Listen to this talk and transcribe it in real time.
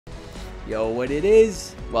Yo, what it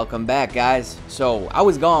is? Welcome back, guys. So I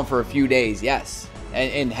was gone for a few days, yes.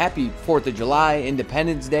 And happy 4th of July,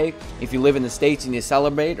 Independence Day. If you live in the States and you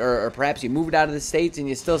celebrate, or perhaps you moved out of the States and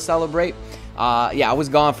you still celebrate. Yeah, I was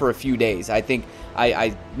gone for a few days. I think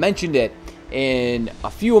I mentioned it in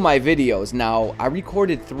a few of my videos. Now, I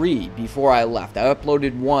recorded 3 before I left. I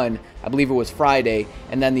uploaded 1, I believe it was Friday,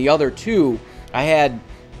 and then the other 2, I had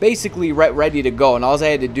basically ready to go, and all I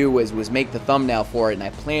had to do was make the thumbnail for it, and I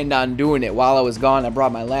planned on doing it while I was gone. I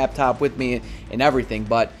brought my laptop with me and everything,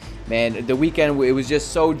 but man, the weekend, it was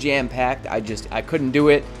just so jam-packed. I couldn't do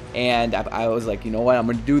it, and I was like, you know what, I'm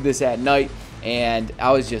gonna do this at night. And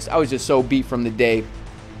I was just so beat from the day,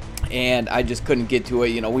 and I just couldn't get to it.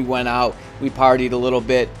 You know, we went out, we partied a little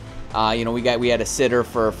bit. You know, we had a sitter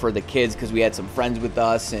for the kids because we had some friends with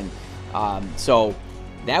us, and so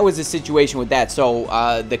that was the situation with that. So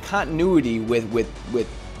the continuity with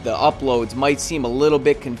the uploads might seem a little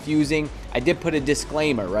bit confusing. I did put a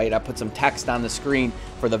disclaimer, right? I put some text on the screen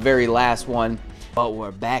for the very last one, but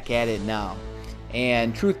we're back at it now.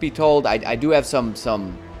 And truth be told, I do have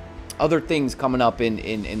some other things coming up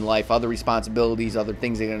in life, other responsibilities, other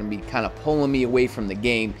things that are going to be kind of pulling me away from the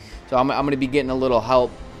game. So I'm going to be getting a little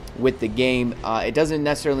help with the game. It doesn't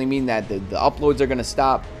necessarily mean that the uploads are going to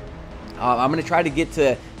stop. I'm going to try to get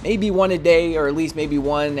to maybe 1 a day, or at least maybe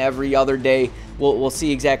 1 every other day. We'll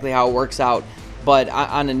see exactly how it works out. But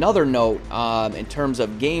on another note, in terms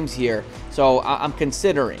of games here, so I'm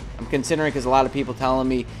considering because a lot of people telling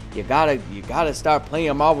me you gotta start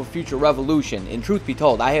playing Marvel Future Revolution. And truth be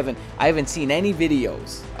told, I haven't seen any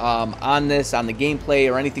videos on the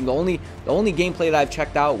gameplay or anything. The only gameplay that I've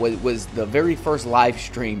checked out was the very first live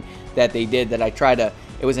stream that they did. That I tried to.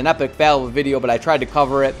 It was an epic fail of a video, but I tried to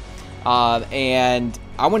cover it. And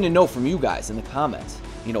I want to know from you guys in the comments,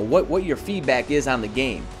 you know, what your feedback is on the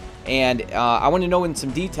game. And I want to know in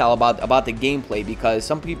some detail about the gameplay, because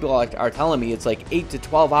some people are telling me it's like 8 to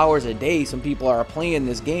 12 hours a day. Some people are playing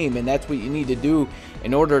this game, and that's what you need to do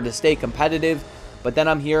in order to stay competitive. But then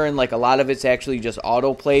I'm hearing like a lot of it's actually just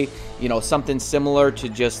autoplay, you know, something similar to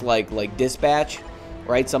just like Dispatch,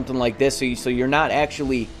 right? Something like this. So you're not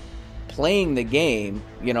actually playing the game,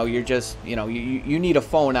 you know, you're just, you know, you need a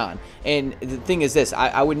phone on. And the thing is this,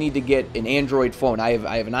 I would need to get an Android phone. I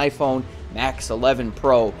have an iPhone Max 11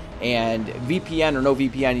 Pro, and VPN or no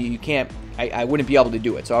VPN, you can't, I wouldn't be able to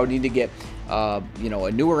do it. So I would need to get you know,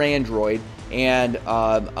 a newer Android and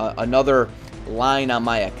another line on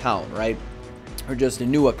my account, right? Or just a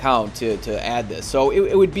new account to add this. So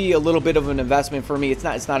it would be a little bit of an investment for me. It's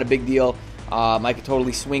not a big deal. I could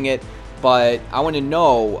totally swing it. But I want to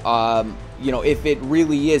know, you know, if it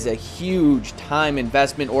really is a huge time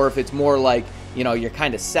investment, or if it's more like, you know, you're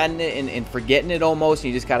kind of setting it and forgetting it almost,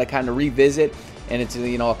 and you just got to kind of revisit, and it's,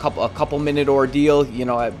 you know, a couple minute ordeal, you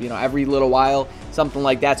know, every little while, something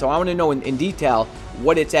like that. So I want to know in detail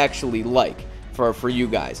what it's actually like for you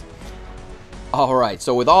guys. All right,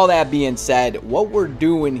 so with all that being said, what we're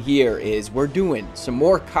doing here is we're doing some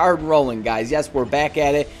more card rolling, guys. Yes, we're back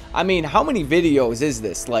at it. I mean, how many videos is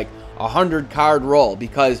this? Like 100 card roll,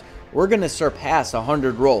 because we're gonna surpass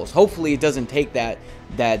 100 rolls. Hopefully it doesn't take that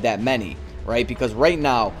many, right? Because right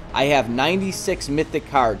now I have 96 mythic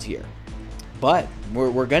cards here, but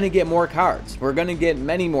we're gonna get more cards. We're gonna get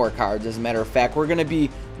many more cards. As a matter of fact, we're gonna be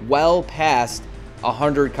well past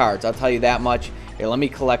 100 cards, I'll tell you that much. Here, let me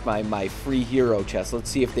collect my free hero chest. Let's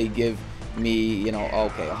see if they give me, you know,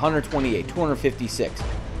 okay, 128, 256,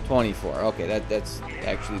 24. Okay, that's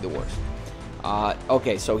actually the worst.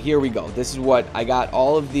 Okay, so here we go. This is what I got.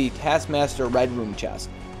 All of the Taskmaster Red Room chests,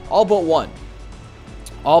 all but one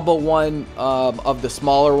of the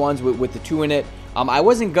smaller ones with the 2 in it. I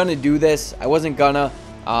wasn't gonna do this. I wasn't gonna,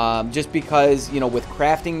 just because, you know, with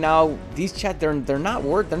crafting now, these chests they're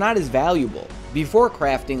not as valuable. Before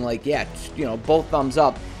crafting, like, yeah, you know, both thumbs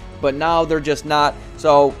up, but now they're just not.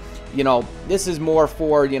 So, you know, this is more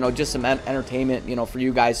for, you know, just some entertainment, you know, for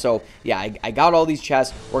you guys. So yeah, I got all these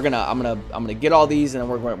chests. I'm gonna get all these, and then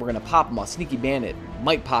we're gonna pop them. A Sneaky Bandit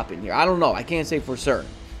might pop in here. I don't know. I can't say for certain.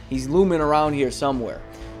 He's looming around here somewhere.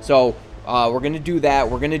 So we're gonna do that.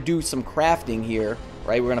 We're gonna do some crafting here,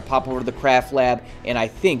 right? We're gonna pop over to the craft lab, and I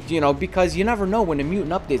think, you know, because you never know when a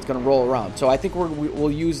mutant update's gonna roll around. So I think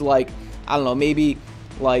we'll use, like, I don't know, maybe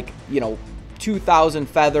like, you know, 2,000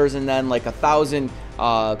 feathers, and then like 1,000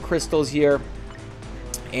 crystals here,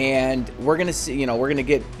 and we're gonna see, you know, we're gonna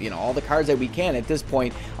get, you know, all the cards that we can at this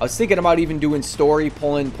point. I was thinking about even doing story,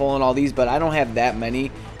 pulling all these, but I don't have that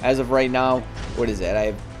many as of right now. What is it? I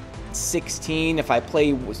have 16. If I play,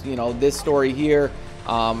 you know, this story here,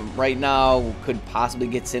 right now, could possibly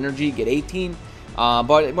get synergy, get 18.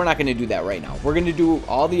 But we're not going to do that right now. We're going to do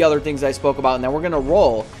all the other things I spoke about, and then we're going to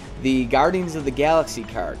roll the Guardians of the Galaxy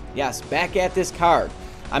card. Yes, back at this card.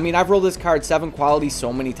 I mean, I've rolled this card 7 quality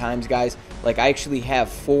so many times, guys. Like, I actually have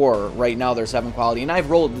 4 right now. They're 7 quality, and I've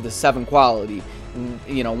rolled the 7 quality,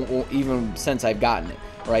 you know, even since I've gotten it,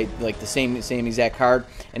 right? Like the same exact card.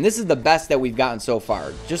 And this is the best that we've gotten so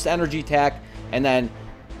far. Just energy attack, and then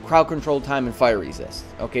crowd control time and fire resist.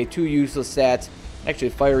 Okay, 2 useless stats. Actually,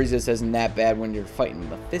 fire resist isn't that bad when you're fighting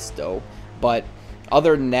Mephisto, but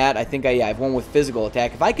other than that, I think I have one with physical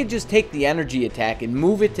attack. If I could just take the energy attack and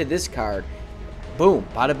move it to this card, boom,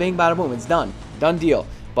 bada bing, bada boom, it's done. Done deal.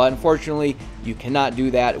 But unfortunately, you cannot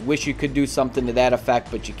do that. Wish you could do something to that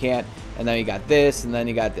effect, but you can't. And then you got this, and then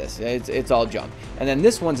you got this. It's all junk. And then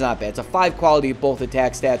this one's not bad. It's a 5 quality, both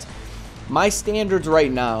attack stats. My standards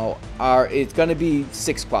right now are, it's going to be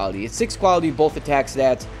 6 quality. It's 6 quality, both attack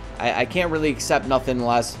stats. I can't really accept nothing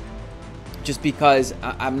less, just because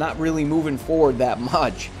I'm not really moving forward that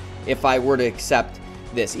much if I were to accept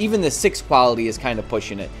this. Even the 6 quality is kind of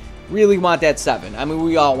pushing it. Really want that 7. I mean,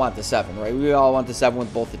 we all want the 7, right? We all want the 7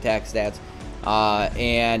 with both attack stats.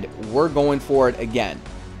 And we're going for it again.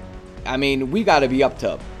 I mean, we got to be up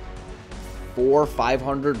to 400 or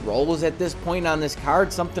 500 rolls at this point on this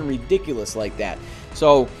card. Something ridiculous like that.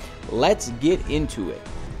 So, let's get into it.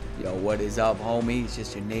 Yo, what is up, homie? It's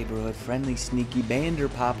just your neighborhood friendly sneaky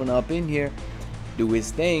bander popping up in here. Do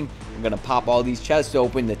his thing. I'm gonna pop all these chests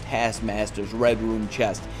open. The Taskmaster's Red Room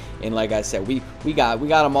chest, and like I said, we got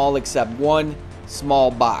them all except one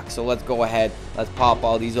small box. So let's go ahead. Let's pop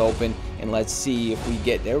all these open and let's see if we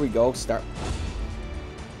get. There we go. Start.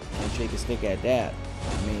 Can't shake a stick at that.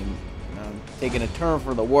 I mean, I'm taking a turn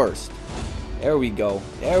for the worst. There we go.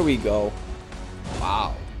 There we go.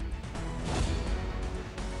 Wow.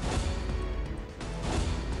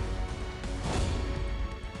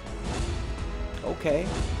 Okay,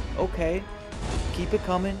 okay, keep it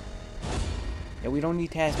coming. Yeah, we don't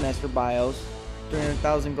need Taskmaster bios.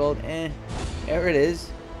 300,000 gold, there it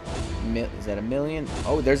is. Is that a million?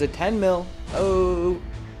 Oh, there's a 10 mil. Oh,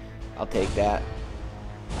 I'll take that.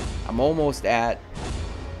 I'm almost at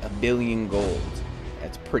 1 billion gold.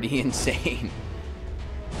 That's pretty insane.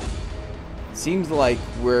 Seems like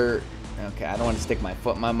we're, okay, I don't want to stick my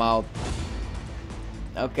foot in my mouth.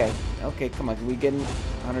 Okay, okay, come on, can we get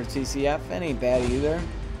 100 CCF? That ain't bad either,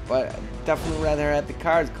 but I'd definitely rather have the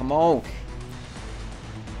cards. Come on.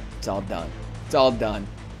 It's all done. It's all done.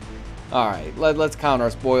 Alright, let's count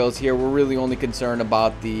our spoils here. We're really only concerned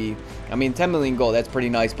about the, I mean, 10 million gold, that's pretty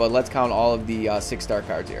nice, but let's count all of the 6-star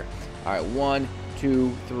cards here. Alright, 1,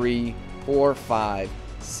 2, 3, 4, 5,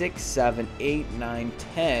 6, 7, 8, 9,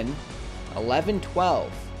 10, 11,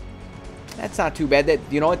 12. That's not too bad. That,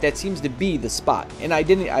 you know what, that seems to be the spot. And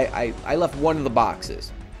I left one of the boxes.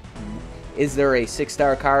 Is there a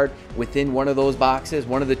 6-star card within one of those boxes,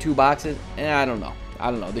 one of the 2 boxes? I don't know.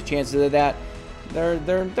 I don't know. The chances of that,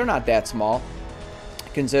 they're not that small,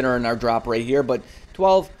 considering our drop right here. But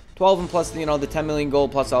 12 and plus, you know, the 10 million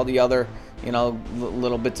gold plus all the other, you know,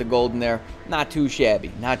 little bits of gold in there. Not too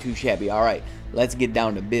shabby. Not too shabby. All right, let's get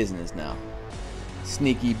down to business now.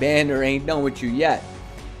 Sneaky Bander ain't done with you yet.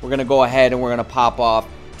 We're going to go ahead and we're going to pop off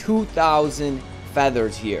 2,000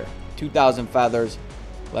 feathers here. 2,000 feathers.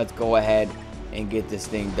 Let's go ahead and get this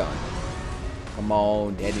thing done. Come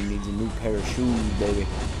on, Daddy needs a new pair of shoes, baby.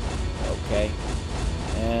 Okay.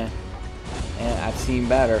 I've seen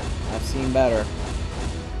better. I've seen better.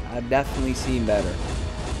 I've definitely seen better.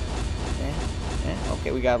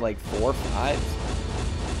 Okay, we got like 4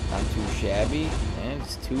 5s. Not too shabby.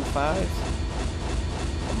 It's 2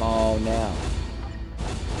 5s. Come on now.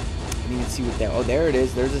 Can't even see what that. Oh, there it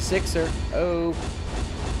is. There's a 6er. Oh.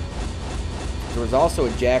 There was also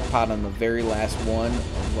a jackpot on the very last one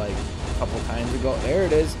of like a couple times ago. There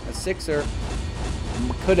it is. A 6er.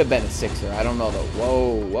 Could have been a 6er. I don't know though.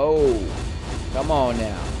 Whoa, whoa. Come on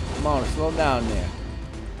now. Come on, slow down there.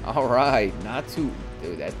 All right. Not too.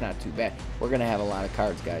 Dude, that's not too bad. We're going to have a lot of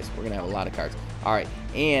cards, guys. We're going to have a lot of cards. All right.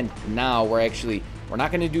 And now we're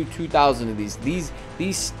not going to do 2,000 of these.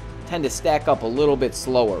 These tend to stack up a little bit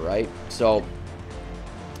slower, right? So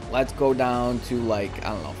let's go down to like, I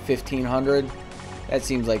don't know, 1,500. That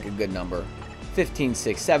seems like a good number.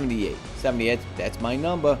 15,600, 78. 78, that's my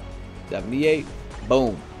number. 78.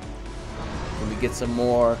 Boom. Can we get some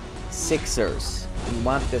more 6ers? We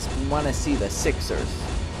want this. We want to see the 6ers.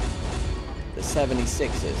 The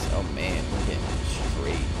 76s. Oh man, we're getting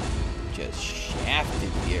straight just shafted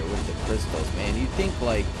here with the crystals, man. You think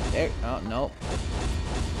like there? Oh no.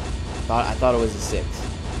 I thought it was a 6,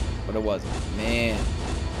 but it wasn't. Man,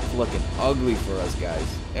 craft looking ugly for us,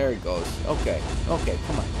 guys. There it goes. Okay, okay,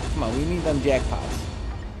 come on. Come on, we need them jackpots.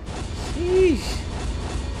 Sheesh.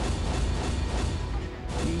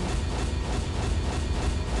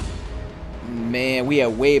 Man, we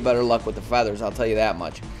had way better luck with the feathers, I'll tell you that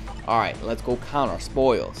much. Alright, let's go count our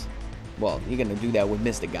spoils. Well, you're going to do that with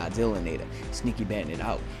Mr. Godzillanator. Sneaky batting it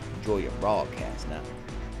out. Enjoy your broadcast now.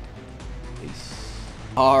 Peace.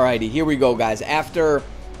 Alrighty, here we go, guys. After,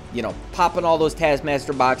 you know, popping all those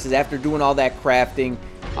Taskmaster boxes, after doing all that crafting,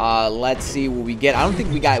 let's see what we get. I don't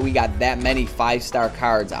think we got that many 5-star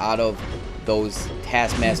cards out of those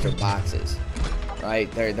Taskmaster boxes.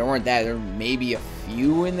 Right? There weren't that. There may be a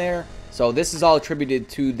few in there. So this is all attributed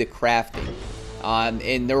to the crafting.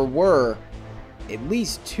 And there were at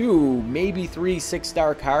least 2, maybe 3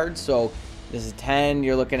 6-star cards. So this is 10.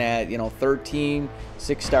 You're looking at, you know, 13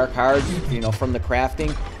 6-star cards, you know, from the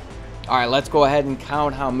crafting. All right, let's go ahead and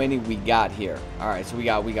count how many we got here. All right, so we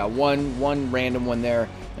got one random one there,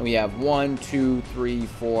 and we have 1, 2, 3,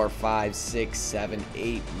 4, 5, 6, 7,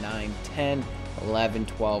 8, 9, 10, 11,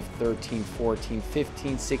 12, 13, 14,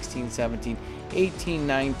 15, 16, 17, 18,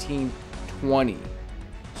 19, 20.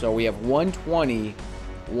 So we have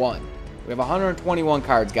 121. We have 121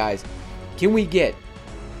 cards, guys. Can we get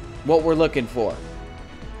what we're looking for?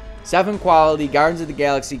 7 quality Guardians of the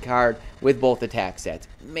Galaxy card with both attack stats.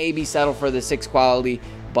 Maybe settle for the 6 quality,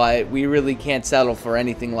 but we really can't settle for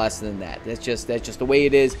anything less than that. That's just the way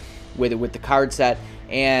it is with the card set.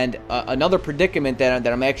 And another predicament that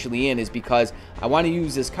I'm actually in is because I want to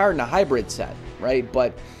use this card in a hybrid set, right?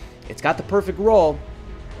 But it's got the perfect roll,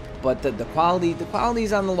 but the quality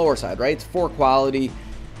is on the lower side, right? It's 4 quality.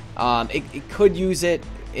 It could use it,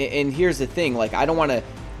 and here's the thing, like, I don't want to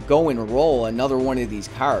go and roll another one of these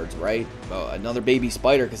cards, right? Another baby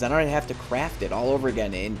spider, because then I don't have to craft it all over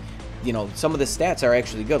again. And you know, some of the stats are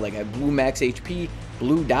actually good. Like I have blue max HP,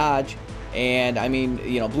 blue dodge, and I mean,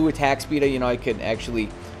 you know, blue attack speed. You know, I could actually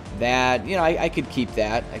I could keep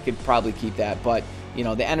that. I could probably keep that, but you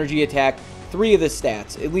know, the energy attack, 3 of the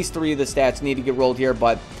stats, at least 3 of the stats need to get rolled here.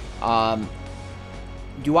 But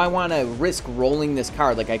do I want to risk rolling this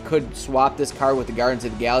card? Like, I could swap this card with the Guardians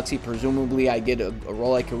of the Galaxy. Presumably, I get a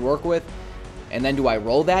roll I could work with. And then do I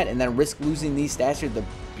roll that and then risk losing these stats here?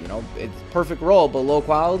 You know, it's perfect roll, but low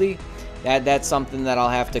quality. That's something that I'll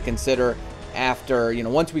have to consider after, you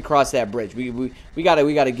know, once we cross that bridge. We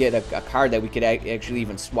gotta get a card that we could actually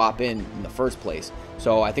even swap in the first place.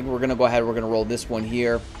 So I think we're gonna go ahead. We're gonna roll this one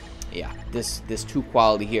here. Yeah, this 2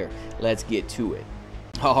 quality here. Let's get to it.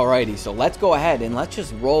 Alrighty, so let's go ahead and let's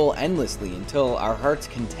just roll endlessly until our heart's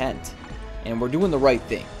content. And we're doing the right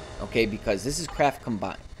thing, okay? Because this is craft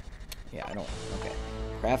combined. Yeah, okay.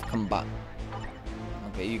 Craft combined.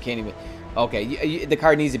 Okay, you can't even, okay, the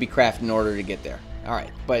card needs to be crafted in order to get there.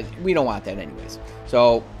 Alright, but we don't want that anyways.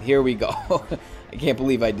 So, here we go. I can't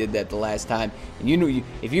believe I did that the last time. And you knew,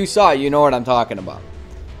 if you saw it, you know what I'm talking about.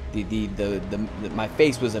 My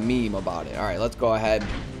face was a meme about it. Alright, let's go ahead.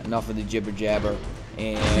 Enough of the jibber jabber.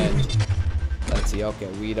 And let's see. Okay,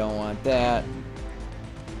 we don't want that.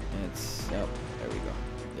 It's, oh, there we go.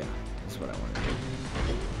 Yeah, that's what I want to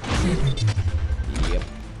do. Yep.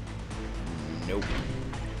 Nope.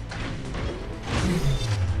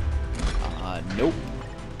 Nope.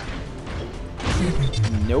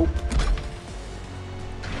 Nope.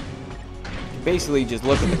 Basically, just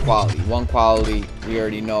look at the quality. 1 quality, we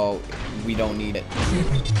already know we don't need it.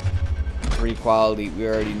 3 quality, we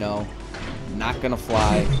already know. Not gonna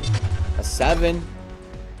fly. A 7.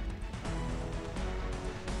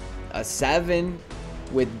 A 7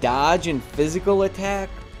 with dodge and physical attack.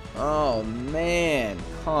 Oh man,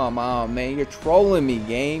 come on, man, you're trolling me,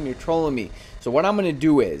 game. You're trolling me. So what I'm gonna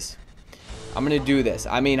do is, I'm gonna do this.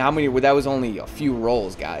 I mean, how many? That was only a few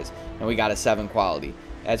rolls, guys, and we got a 7 quality.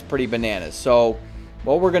 That's pretty bananas. So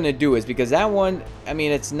what we're gonna do is, because that one, I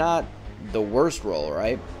mean, it's not the worst roll,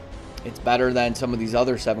 right? It's better than some of these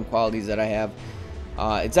other 7 qualities that I have.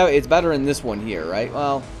 It's better in this one here, right?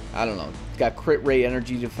 Well, I don't know. It's got crit rate,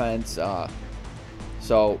 energy defense.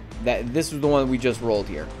 So this is the one we just rolled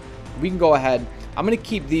here. We can go ahead. I'm gonna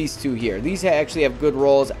keep these 2 here. These actually have good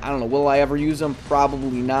rolls. I don't know. Will I ever use them?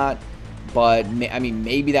 Probably not. But I mean,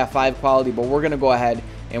 maybe that 5 quality. But we're gonna go ahead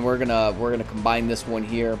and we're gonna combine this one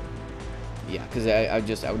here. Yeah, because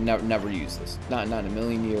I would never use this. Not in a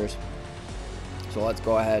million years. So let's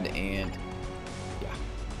go ahead and, yeah.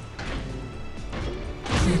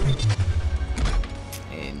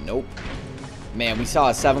 And nope. Man, we saw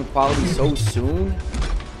a 7 quality so soon.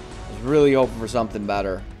 I was really hoping for something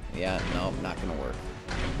better. Yeah, no, not gonna work.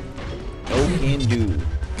 No can do.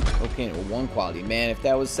 Okay, 1 quality. Man, if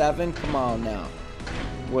that was 7, come on now.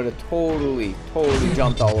 would have totally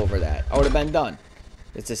jumped all over that. I would have been done.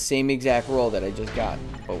 It's the same exact roll that I just got,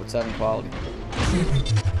 but with 7 quality.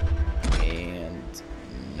 And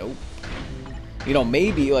nope. You know,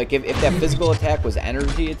 maybe like if that physical attack was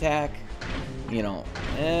energy attack, you know,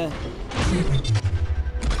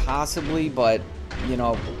 possibly, but you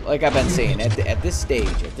know, like I've been saying, at this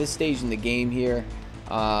stage in the game here,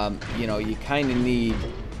 you know, you kind of need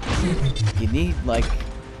like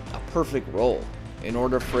a perfect roll in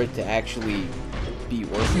order for it to actually be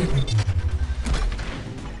worth it.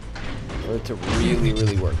 For it to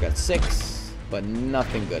really work. Got 6, but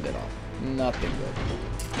nothing good at all. Nothing good.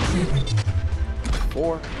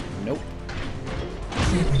 4, nope.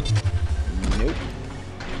 Nope.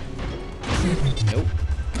 Nope.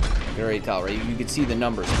 You can already tell, right? You can see the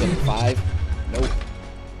numbers. Spin 5, nope.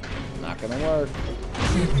 Not gonna work.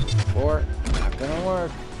 4, not gonna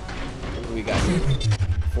work. What do we got here?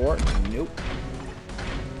 4, nope.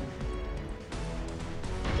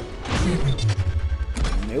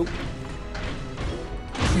 Nope.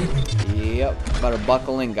 Yep, better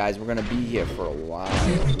buckle in, guys. We're gonna be here for a while.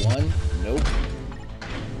 1, nope.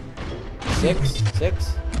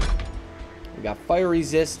 6. We got fire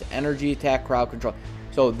resist, energy attack, crowd control.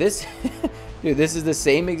 So this, dude, this is the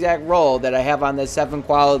same exact roll that I have on the 7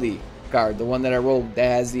 quality card, the one that I rolled that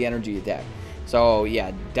has the energy attack. So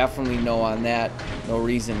yeah, definitely no on that. No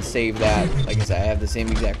reason to save that. Like I said, I have the same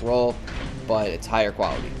exact roll, but it's higher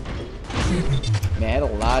quality. Man, I had a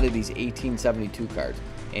lot of these 1872 cards,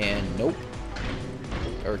 and nope.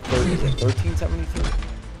 Or is it 1372?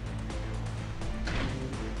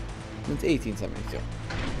 It's 1872.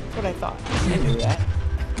 That's what I thought. I knew that.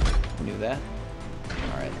 I knew that.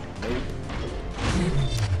 Alright, nope.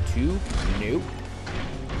 2, nope.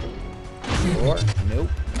 4, nope.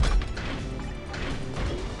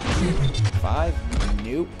 5,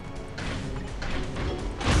 nope.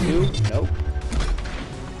 2, nope.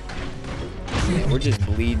 Man, we're just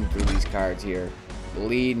bleeding through these cards here.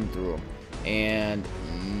 Bleeding through them. And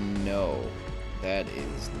no, that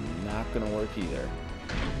is not going to work either.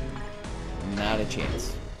 Not a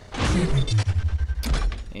chance.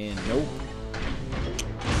 And nope.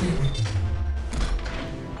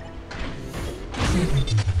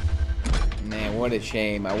 Man, what a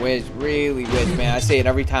shame. I really wish, man. I say it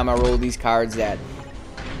every time I roll these cards that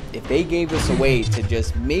if they gave us a way to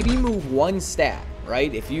just maybe move one stat,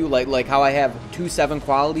 right? If you like how I have 2 7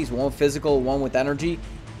 qualities, 1 physical, 1 with energy.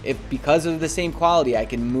 If because of the same quality, I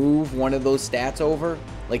can move one of those stats over,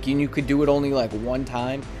 like you could do it only like 1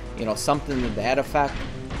 time, you know, something to that effect.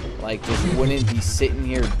 Like just wouldn't be sitting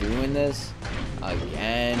here doing this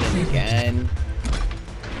again and again.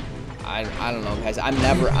 I don't know, guys. I'm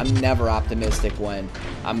never optimistic when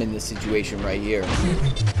I'm in this situation right here.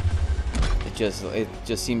 It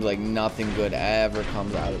just seems like nothing good ever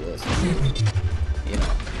comes out of this. You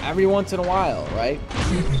know, every once in a while, right?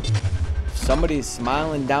 Somebody's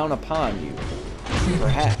smiling down upon you,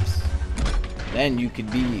 perhaps. Then you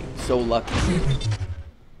could be so lucky.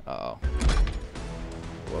 Uh-oh.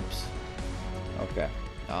 Whoops. Okay.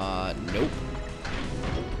 Nope.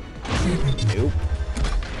 Nope.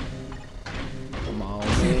 Come on,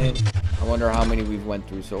 man. I wonder how many we've went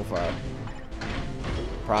through so far.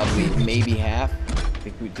 Probably maybe half.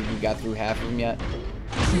 Think we got through half of them yet?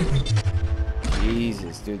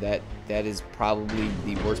 Jesus, dude, that is probably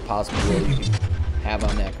the worst possible roll you can have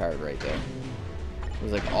on that card right there. It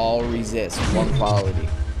was like all resist, 1 quality.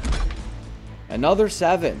 Another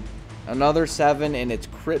 7. Another 7, and it's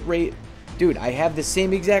crit rate. Dude, I have the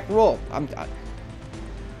same exact roll.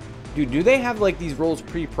 Dude, do they have like these rolls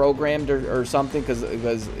pre-programmed or something? Because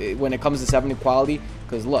when it comes to 70 quality,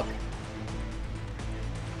 because look,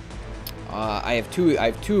 I have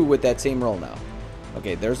two with that same roll now.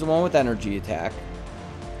 Okay, there's the one with energy attack.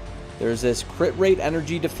 There's this crit rate,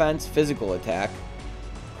 energy defense, physical attack,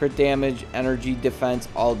 crit damage, energy defense,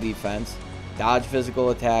 all defense, dodge,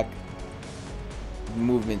 physical attack,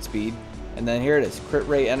 movement speed, and then here it is: crit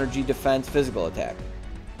rate, energy defense, physical attack.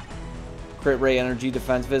 Crit rate, energy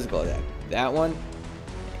defense, physical attack. That one,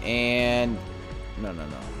 and no, not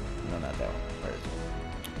that one.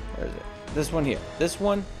 Where is it? This one here. This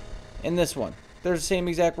one, and this one. They're the same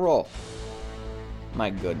exact roll. My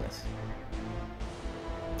goodness.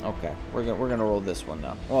 Okay, we're gonna roll this one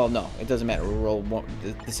now. Well, no, it doesn't matter. We'll roll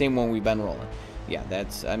the same one we've been rolling. Yeah,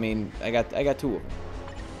 that's. I mean, I got 2 of them.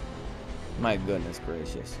 My goodness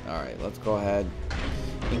gracious. All right, let's go ahead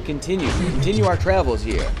and continue our travels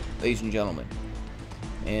here, ladies and gentlemen.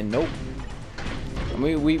 And nope. I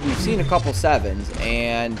mean, we've seen a couple 7s,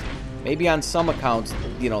 and maybe on some accounts,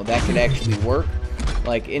 you know, that could actually work.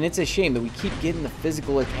 Like, and it's a shame that we keep getting the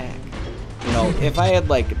physical attack. You know, if I had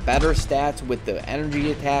like better stats with the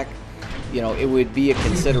energy attack, you know, it would be a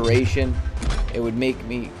consideration. It would make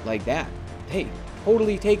me like that. Hey,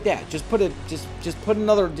 totally take that. Just put a just put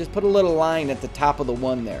a little line at the top of the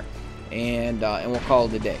one there, and we'll call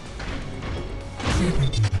it a day.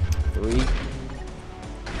 3.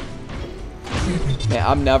 Man,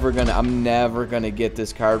 I'm never gonna get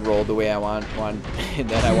this card roll the way I want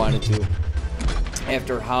that I wanted to.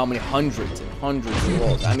 After how many hundreds and hundreds of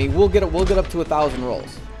rolls? I mean, we'll get up to 1,000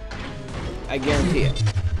 rolls. I guarantee it.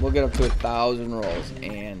 We'll get up to 1,000 rolls,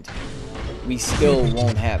 and we still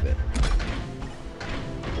won't have it.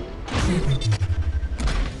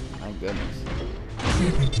 My goodness.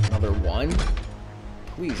 Another one?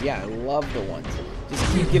 Please, yeah, I love the ones. Just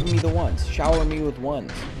keep giving me the ones. Shower me with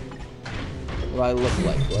ones. What do I look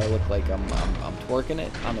like? Do I look like I'm twerking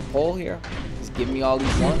it on the pole here? Just give me all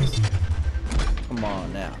these ones. Come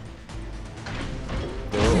on now.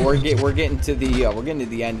 We're getting to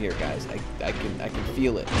the end here, guys. I can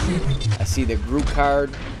feel it. I see the group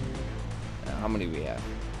card. How many we have?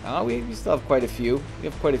 Oh, we still have quite a few. We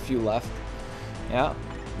have quite a few left. Yeah,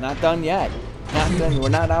 not done yet. Not done. We're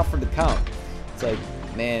not out for the count. It's like,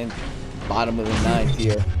 man, bottom of the 9th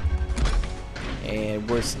here, and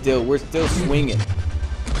we're still swinging.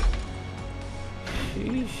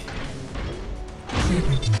 Sheesh.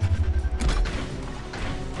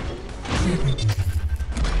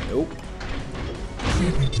 Nope.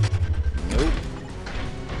 Nope.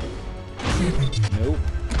 Nope.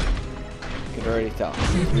 Could already tell.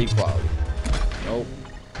 3 quality. Nope.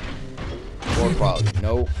 4 quality.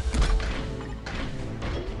 Nope.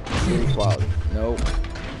 3 quality. Nope.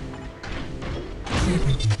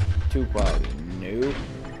 2 quality. Nope.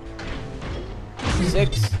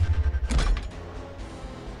 6.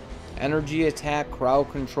 Energy attack,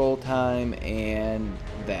 crowd control time, and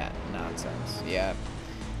that nonsense. Yeah.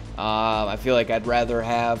 I feel like I'd rather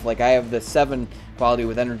have, like, I have the 7 quality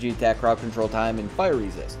with energy attack, crowd control time, and fire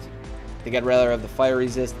resist. I think I'd rather have the fire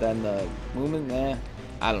resist than the movement.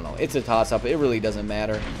 I don't know. It's a toss-up. It really doesn't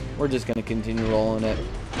matter. We're just going to continue rolling it.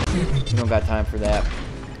 We don't got time for that.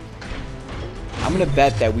 I'm going to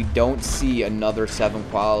bet that we don't see another 7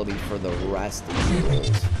 quality for the rest of the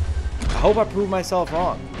rolls. I hope I prove myself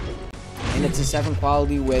wrong. And it's a 7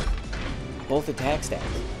 quality with both attack stats.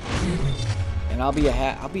 And I'll be a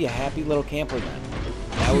happy little camper then.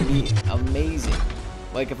 That would be amazing.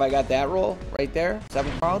 Like if I got that roll right there,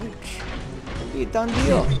 7 quality, it'd be a done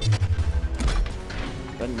deal.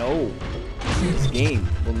 But no, this game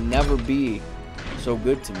will never be so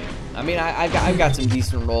good to me. I mean, I've got some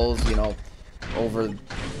decent rolls, you know, over the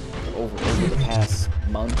past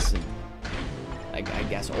months and I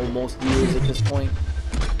guess almost years at this point.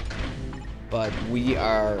 But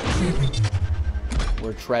we're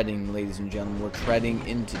treading, ladies and gentlemen, we're treading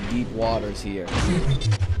into deep waters here.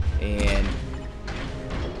 And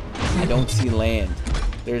I don't see land.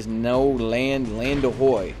 There's no land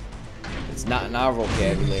ahoy. It's not in our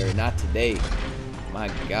vocabulary, not today. My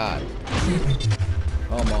God.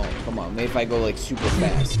 Come on. Maybe if I go like super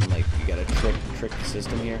fast and like you gotta trick the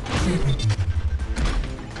system here.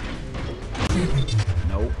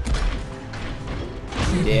 Nope.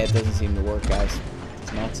 Yeah, it doesn't seem to work, guys. It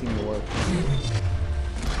does not seem to work.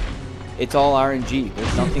 It's all RNG.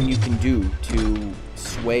 There's nothing you can do to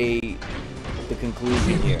sway the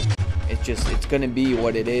conclusion here. It's gonna be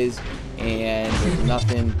what it is, and there's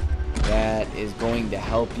nothing that is going to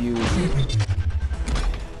help you.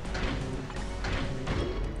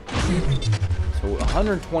 So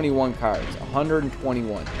 121 cards,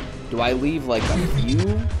 121. Do I leave like a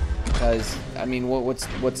few? Because I mean, what's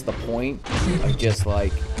the point of just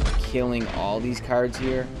like killing all these cards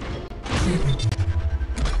here?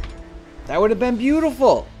 That would have been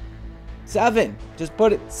beautiful. 7. Just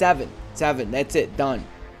put it 7. 7. That's it. Done.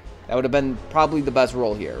 That would have been probably the best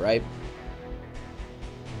roll here, right?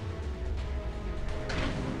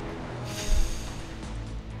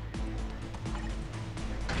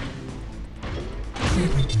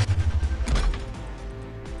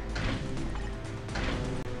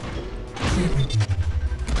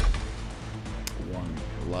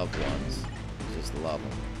 Love ones. Just love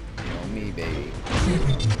them. You know me, baby.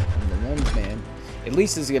 I'm the ones, man. At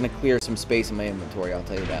least it's going to clear some space in my inventory, I'll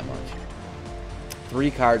tell you that much. 3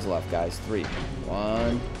 cards left, guys. 3.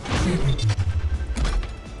 1.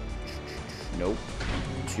 Nope.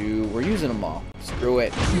 2. We're using them all. Screw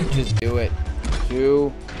it. Just do it.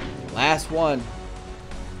 2. Last one.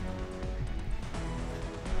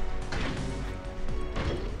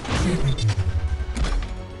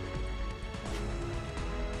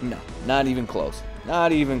 No, not even close.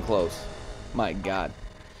 Not even close. My God.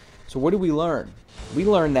 So what did we learn? We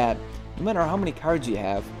learned that no matter how many cards you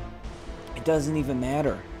have, it doesn't even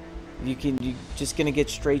matter. You're just gonna get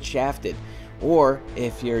straight shafted. Or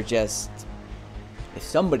if you're just, if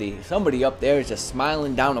somebody up there is just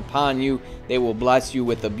smiling down upon you, they will bless you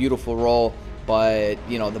with a beautiful roll. But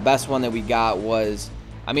you know, the best one that we got was,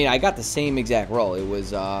 I mean, I got the same exact roll. It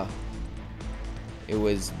was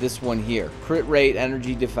this one here: crit rate,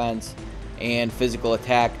 energy defense, and physical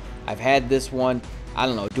attack. I've had this one. I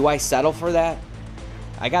don't know. Do I settle for that?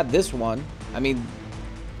 I got this one. I mean,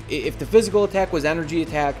 if the physical attack was energy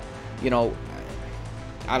attack, you know,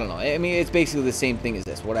 I don't know. I mean, it's basically the same thing as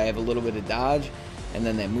this. Would I have a little bit of dodge and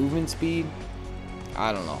then that movement speed?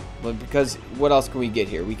 I don't know. But because what else can we get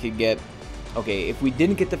here? We could get, okay, if we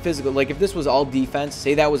didn't get the physical, like if this was all defense,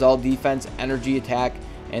 say that was all defense, energy attack,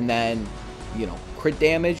 and then, you know, crit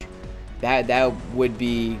damage, that would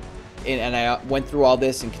be, and I went through all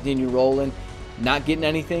this and continue rolling, not getting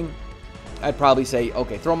anything, I'd probably say,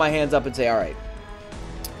 okay, throw my hands up and say, all right,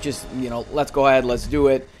 just, you know, let's go ahead, let's do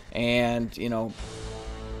it, and, you know,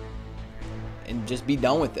 and just be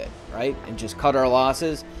done with it, right? And just cut our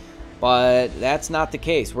losses. But that's not the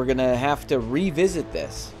case. We're gonna have to revisit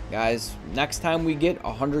this, guys, next time we get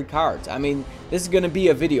 100 cards. I mean, this is gonna be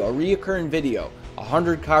a video, a reoccurring video,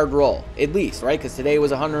 100 card roll at least, right? Because today was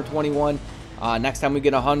 121. Next time we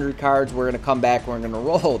get 100 cards, we're gonna come back, we're gonna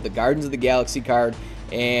roll the Guardians of the Galaxy card,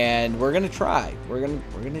 and we're gonna try. We're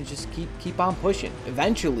gonna just keep on pushing.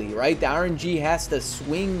 Eventually, right? The RNG has to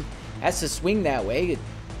swing that way.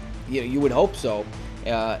 You would hope so.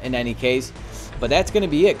 In any case, but that's gonna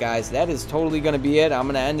be it, guys. That is totally gonna be it. I'm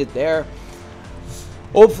gonna end it there.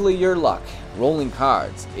 Hopefully your luck rolling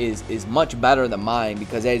cards is much better than mine,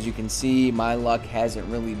 because as you can see, my luck hasn't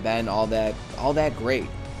really been all that great,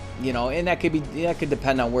 you know. And that could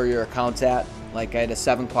depend on where your account's at. Like, I had a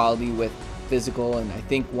 7 quality with physical, and I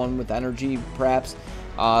think 1 with energy, perhaps,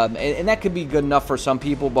 and that could be good enough for some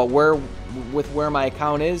people. But where my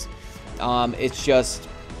account is, it's just,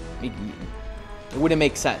 it wouldn't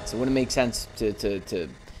make sense. It wouldn't make sense to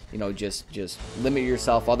you know, just limit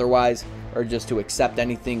yourself otherwise, or just to accept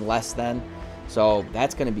anything less than. So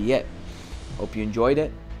that's gonna be it. Hope you enjoyed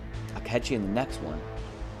it. I'll catch you in the next one.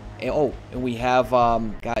 And, and we have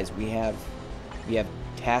guys, we have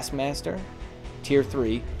Taskmaster tier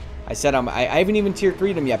 3. I said I haven't even tier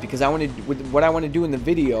 3'd him yet, because what I want to do in the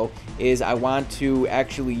video is I want to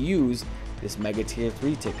actually use this mega tier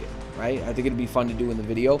 3 ticket, right? I think it'd be fun to do in the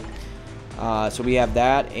video. So we have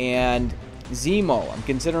that, and Zemo, I'm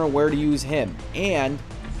considering where to use him. And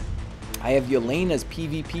I have Yelena's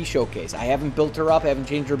PvP showcase. I haven't built her up, I haven't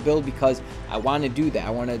changed her build, because I want to do that. I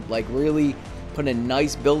want to, like, really put a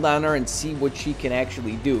nice build on her and see what she can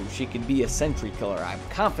actually do. She could be a sentry killer. I'm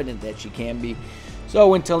confident that she can be.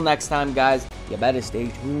 So until next time, guys, you better stay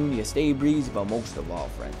tuned, you stay breezy, but most of all,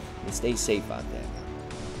 friend, you stay safe out there.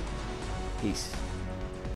 Peace.